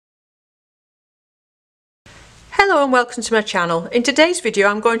Hello and welcome to my channel. In today's video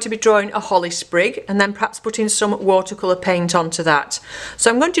I'm going to be drawing a holly sprig and then perhaps putting some watercolour paint onto that.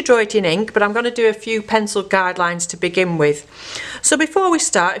 So I'm going to draw it in ink, but I'm going to do a few pencil guidelines to begin with. So before we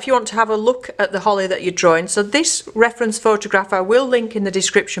start, if you want to have a look at the holly that you're drawing, so this reference photograph I will link in the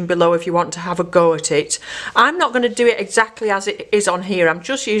description below if you want to have a go at it. I'm not going to do it exactly as it is on here, I'm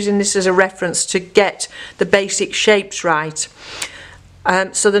just using this as a reference to get the basic shapes right.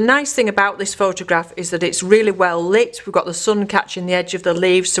 So the nice thing about this photograph is that it's really well lit. We've got the sun catching the edge of the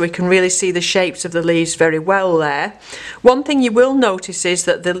leaves, so we can really see the shapes of the leaves very well there. One thing you will notice is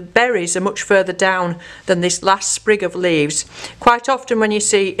that the berries are much further down than this last sprig of leaves. Quite often when you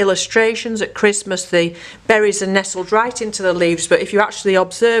see illustrations at Christmas, the berries are nestled right into the leaves, but if you actually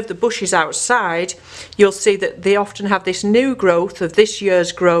observe the bushes outside, you'll see that they often have this new growth of this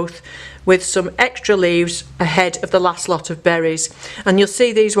year's growth with some extra leaves ahead of the last lot of berries. And you'll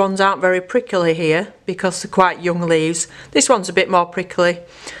see these ones aren't very prickly here because they're quite young leaves. This one's a bit more prickly,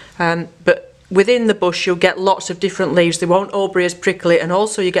 but within the bush you'll get lots of different leaves. They won't all be as prickly, and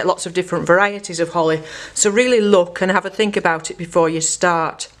also you get lots of different varieties of holly. So really look and have a think about it before you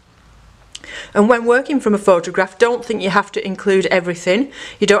start. And when working from a photograph, don't think you have to include everything.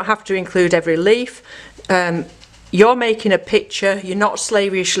 You don't have to include every leaf. You're making a picture, you're not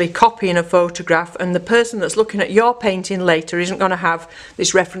slavishly copying a photograph, and the person that's looking at your painting later isn't going to have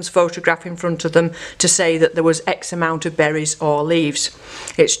this reference photograph in front of them to say that there was X amount of berries or leaves.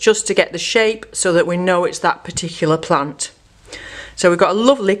 It's just to get the shape so that we know it's that particular plant. So we've got a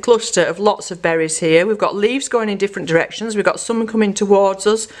lovely cluster of lots of berries here. We've got leaves going in different directions. We've got some coming towards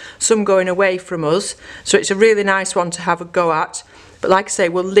us, some going away from us. So it's a really nice one to have a go at. But like I say,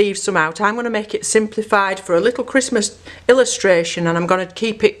 we'll leave some out. I'm going to make it simplified for a little Christmas illustration, and I'm going to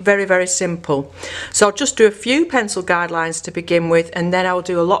keep it very, very simple. So I'll just do a few pencil guidelines to begin with, and then I'll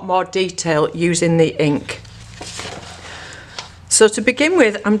do a lot more detail using the ink. So to begin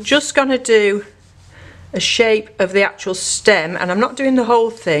with, I'm just going to do a shape of the actual stem, and I'm not doing the whole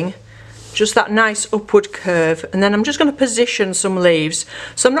thing, just that nice upward curve, and then I'm just going to position some leaves.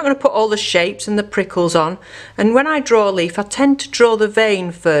 So I'm not going to put all the shapes and the prickles on, and when I draw a leaf I tend to draw the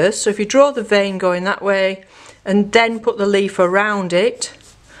vein first. So if you draw the vein going that way and then put the leaf around it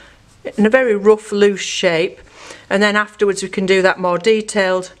in a very rough loose shape, and then afterwards we can do that more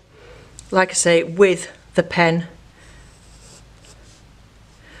detailed, like I say, with the pen.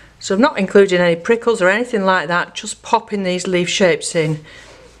 So I'm not including any prickles or anything like that, just popping these leaf shapes in.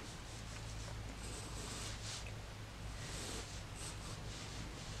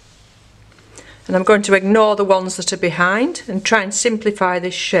 And I'm going to ignore the ones that are behind and try and simplify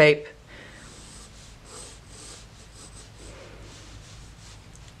this shape.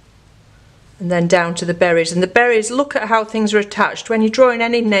 And then down to the berries. And the berries, look at how things are attached. When you're drawing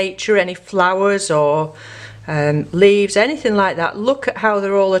any nature, any flowers or leaves, anything like that, look at how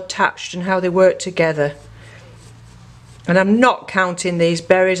they're all attached and how they work together. And I'm not counting these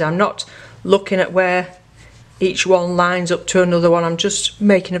berries, I'm not looking at where each one lines up to another one. I'm just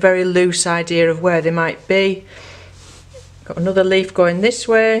making a very loose idea of where they might be. Got another leaf going this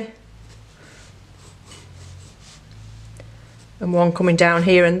way, and one coming down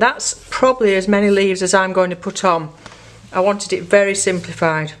here, and that's probably as many leaves as I'm going to put on. I wanted it very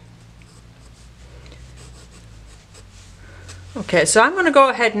simplified. Okay, so I'm going to go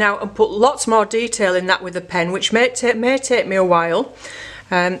ahead now and put lots more detail in that with the pen, which may take me a while.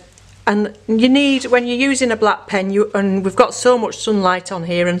 And you need, when you're using a black pen, and we've got so much sunlight on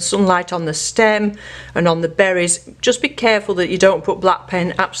here and sunlight on the stem and on the berries, just be careful that you don't put black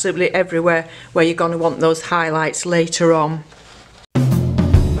pen absolutely everywhere where you're going to want those highlights later on.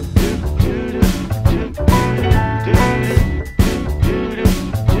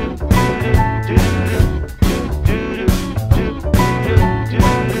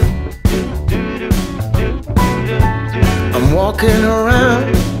 I'm walking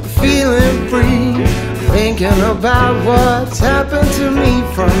around feeling free, thinking about what's happened to me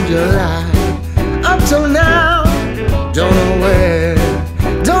from July up till now. Don't know where,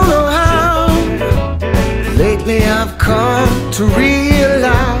 don't know how. Lately I've come to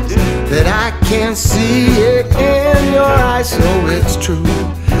realize that I can see it in your eyes, so it's true.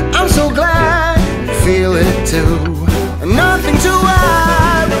 I'm so glad you feel it too. Nothing to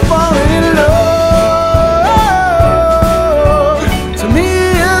hide, we're falling in love.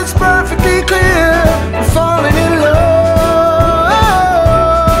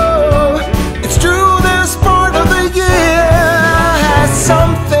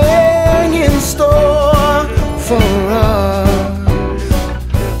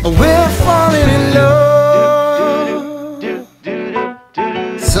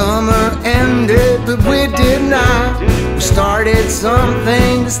 Summer ended, but we did not. We started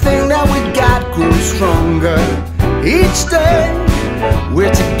something, this thing that we got grew stronger. Each day we're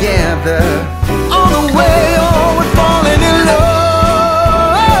together. On the way, oh, we're falling in love.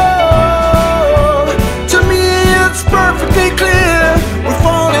 To me it's perfectly clear, we're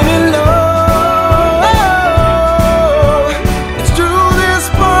falling in love. It's true, this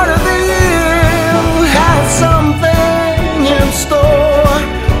part of the year has something in store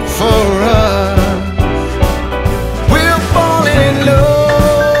for us. We're falling in love.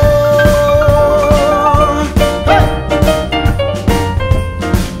 Hey.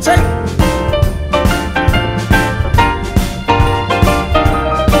 Say.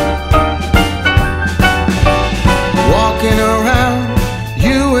 Walking around,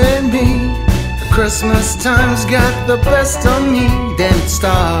 you and me, the Christmas time's got the best of me. Then it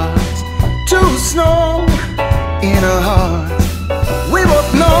starts to snow in our hearts. We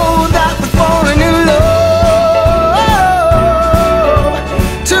both know that we're falling in love.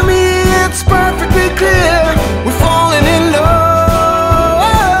 To me it's perfectly clear, we're falling in love.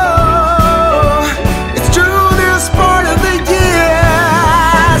 It's true, this part of the year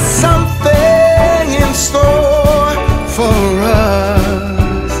has something in store for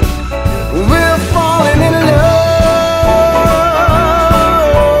us. We're falling in love.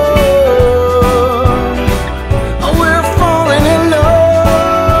 We're falling in love.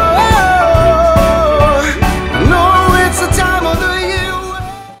 No, it's the time of the year.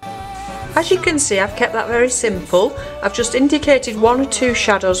 As you can see, I've kept that very simple. I've just indicated one or two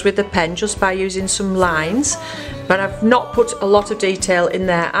shadows with the pen just by using some lines, but I've not put a lot of detail in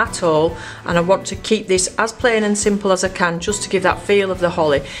there at all, and I want to keep this as plain and simple as I can just to give that feel of the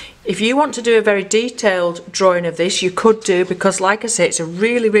holly. If you want to do a very detailed drawing of this, you could do, because like I say, it's a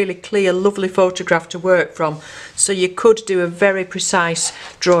really clear, lovely photograph to work from, so you could do a very precise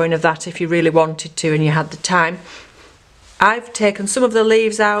drawing of that if you really wanted to and you had the time. I've taken some of the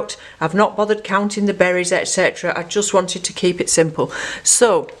leaves out, I've not bothered counting the berries, etc. I just wanted to keep it simple.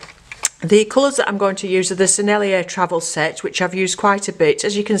 So the colours that I'm going to use are the Sennelier travel set, which I've used quite a bit.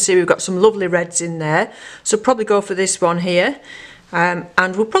 As you can see, we've got some lovely reds in there, so probably go for this one here.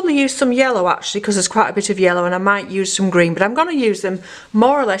 And we'll probably use some yellow actually, because there's quite a bit of yellow, and I might use some green, but I'm going to use them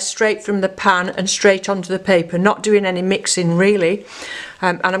more or less straight from the pan and straight onto the paper, not doing any mixing really.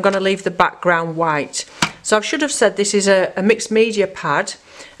 And I'm going to leave the background white. So I should have said this is a mixed media pad,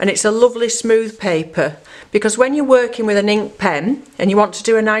 and it's a lovely smooth paper, because when you're working with an ink pen and you want to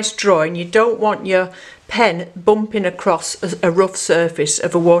do a nice drawing, you don't want your pen bumping across a rough surface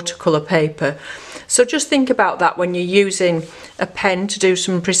of a watercolour paper. So just think about that when you're using a pen to do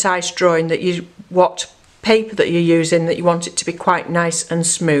some precise drawing, that what paper that you're using, that you want it to be quite nice and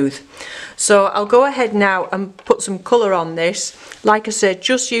smooth. So I'll go ahead now and put some colour on this. Like I said,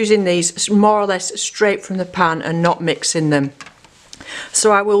 just using these more or less straight from the pan and not mixing them.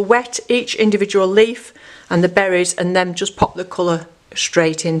 So I will wet each individual leaf and the berries and then just pop the colour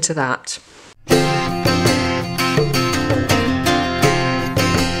straight into that.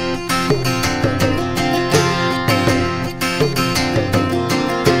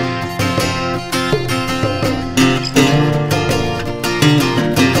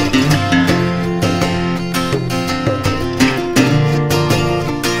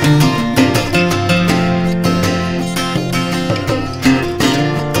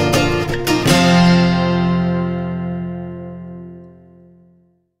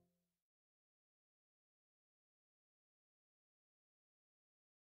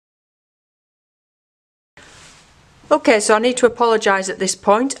 Okay, so I need to apologise at this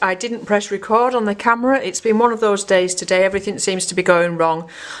point. I didn't press record on the camera. It's been one of those days today. Everything seems to be going wrong.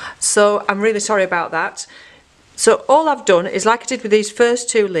 So I'm really sorry about that. So all I've done is, like I did with these first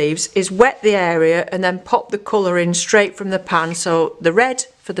two leaves, is wet the area and then pop the colour in straight from the pan. So the red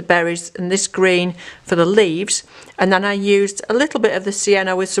for the berries and this green for the leaves, and then I used a little bit of the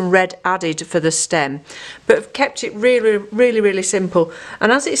sienna with some red added for the stem, but I've kept it really simple.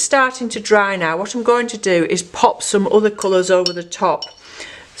 And as it's starting to dry now, what I'm going to do is pop some other colours over the top,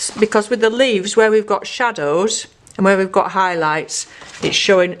 because with the leaves where we've got shadows and where we've got highlights, it's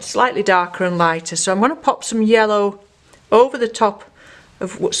showing slightly darker and lighter. So I'm going to pop some yellow over the top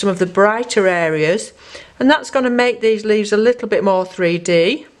of some of the brighter areas, and that's going to make these leaves a little bit more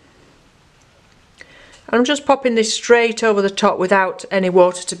 3D. And I'm just popping this straight over the top without any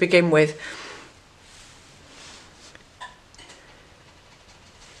water to begin with.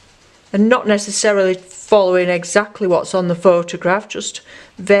 And not necessarily following exactly what's on the photograph, just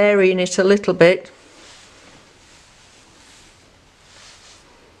varying it a little bit.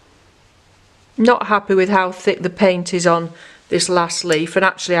 Not happy with how thick the paint is on this last leaf, and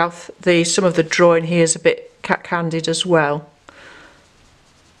actually some of the drawing here is a bit cat-handed as well.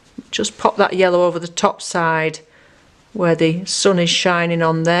 Just pop that yellow over the top side where the sun is shining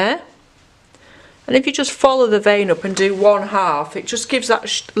on there. And if you just follow the vein up and do 1/2, it just gives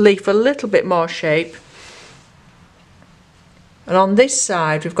that leaf a little bit more shape. And on this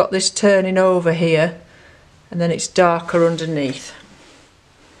side we've got this turning over here, and then it's darker underneath.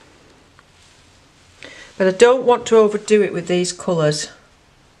 But I don't want to overdo it with these colours.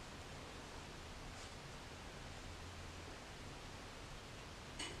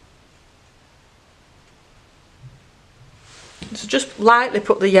 So just lightly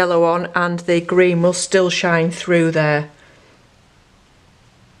put the yellow on, and the green will still shine through there.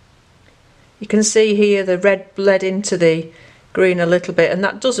 You can see here the red bled into the green a little bit, and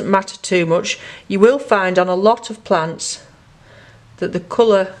that doesn't matter too much. You will find on a lot of plants that the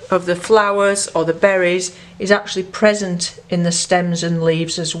colour of the flowers or the berries is actually present in the stems and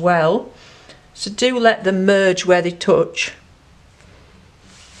leaves as well. So do let them merge where they touch.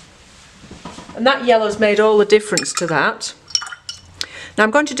 And that yellow's made all the difference to that. Now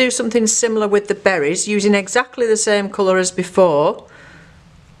I'm going to do something similar with the berries, using exactly the same colour as before,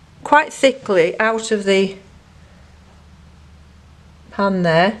 quite thickly out of the pan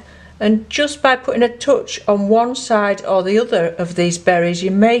there, and just by putting a touch on one side or the other of these berries,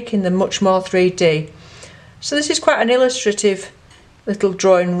 you're making them much more 3D. So this is quite an illustrative little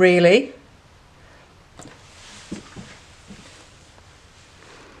drawing really.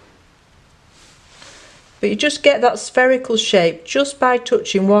 But you just get that spherical shape just by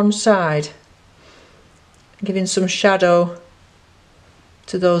touching one side, giving some shadow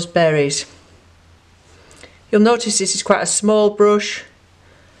to those berries. You'll notice this is quite a small brush.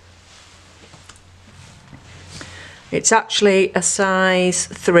 It's actually a size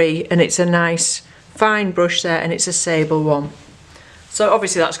 3, and it's a nice fine brush there, and it's a sable one. So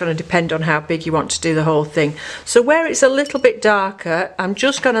obviously that's going to depend on how big you want to do the whole thing. So where it's a little bit darker, I'm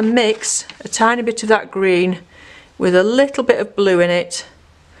just going to mix a tiny bit of that green with a little bit of blue in it,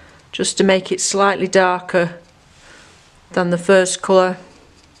 just to make it slightly darker than the first colour.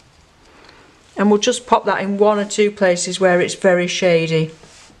 And we'll just pop that in 1 or 2 places where it's very shady.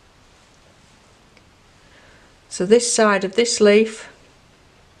 So this side of this leaf,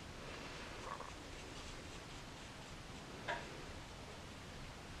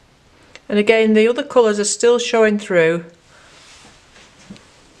 and again the other colours are still showing through,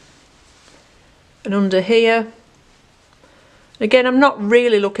 and under here. Again, I'm not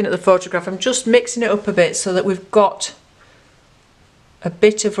really looking at the photograph, I'm just mixing it up a bit so that we've got a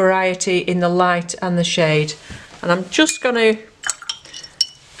bit of variety in the light and the shade. And I'm just going to,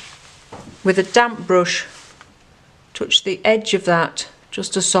 with a damp brush, touch the edge of that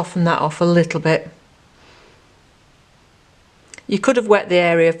just to soften that off a little bit. You could have wet the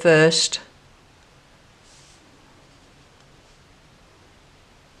area first.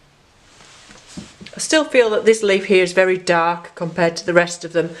 I still feel that this leaf here is very dark compared to the rest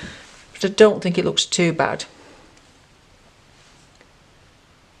of them, but I don't think it looks too bad.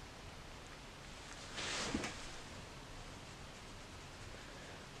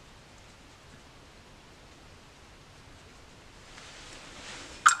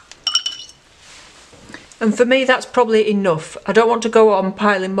 And for me that's probably enough. I don't want to go on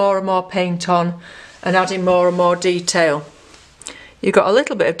piling more and more paint on and adding more and more detail. You've got a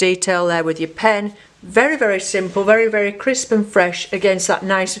little bit of detail there with your pen. Very, very simple, very, very crisp and fresh against that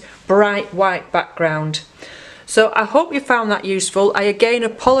nice bright white background. So I hope you found that useful. I again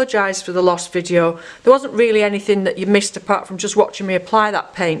apologise for the lost video. There wasn't really anything that you missed apart from just watching me apply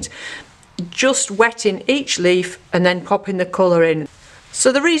that paint. Just wetting each leaf and then popping the colour in.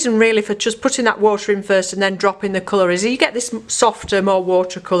 So the reason really for just putting that water in first and then dropping the colour is you get this softer, more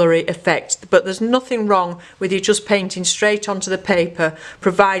watercolour-y effect, but there's nothing wrong with you just painting straight onto the paper,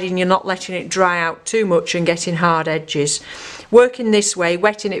 providing you're not letting it dry out too much and getting hard edges. Working this way,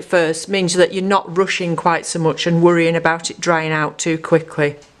 wetting it first, means that you're not rushing quite so much and worrying about it drying out too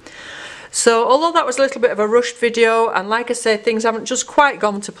quickly. So although that was a little bit of a rushed video, and like I say, things haven't just quite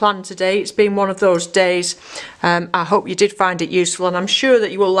gone to plan today, it's been one of those days. I hope you did find it useful, and I'm sure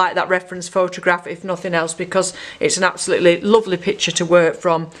that you will like that reference photograph if nothing else, because it's an absolutely lovely picture to work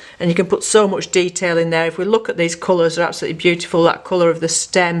from, and you can put so much detail in there. If we look at these colours, they're absolutely beautiful, that colour of the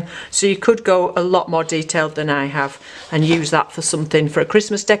stem, so you could go a lot more detailed than I have and use that for something, for a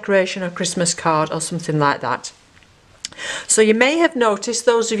Christmas decoration or Christmas card or something like that. So you may have noticed,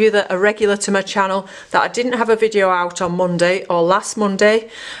 those of you that are regular to my channel, that I didn't have a video out on Monday or last Monday.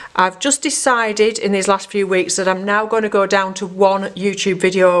 I've just decided in these last few weeks that I'm now going to go down to one YouTube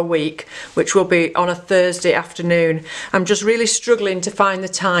video a week, which will be on a Thursday afternoon. I'm just really struggling to find the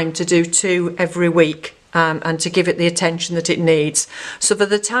time to do 2 every week. And to give it the attention that it needs. So for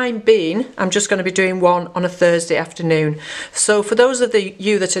the time being, I'm just going to be doing 1 on a Thursday afternoon. So for those of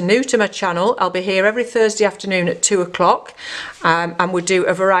you that are new to my channel, I'll be here every Thursday afternoon at 2 o'clock, and we do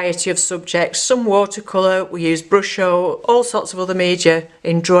a variety of subjects, some watercolour, we use brush, all sorts of other media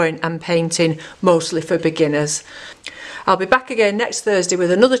in drawing and painting, mostly for beginners. I'll be back again next Thursday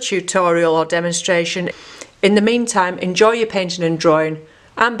with another tutorial or demonstration. In the meantime, enjoy your painting and drawing,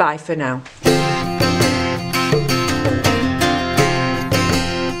 and bye for now.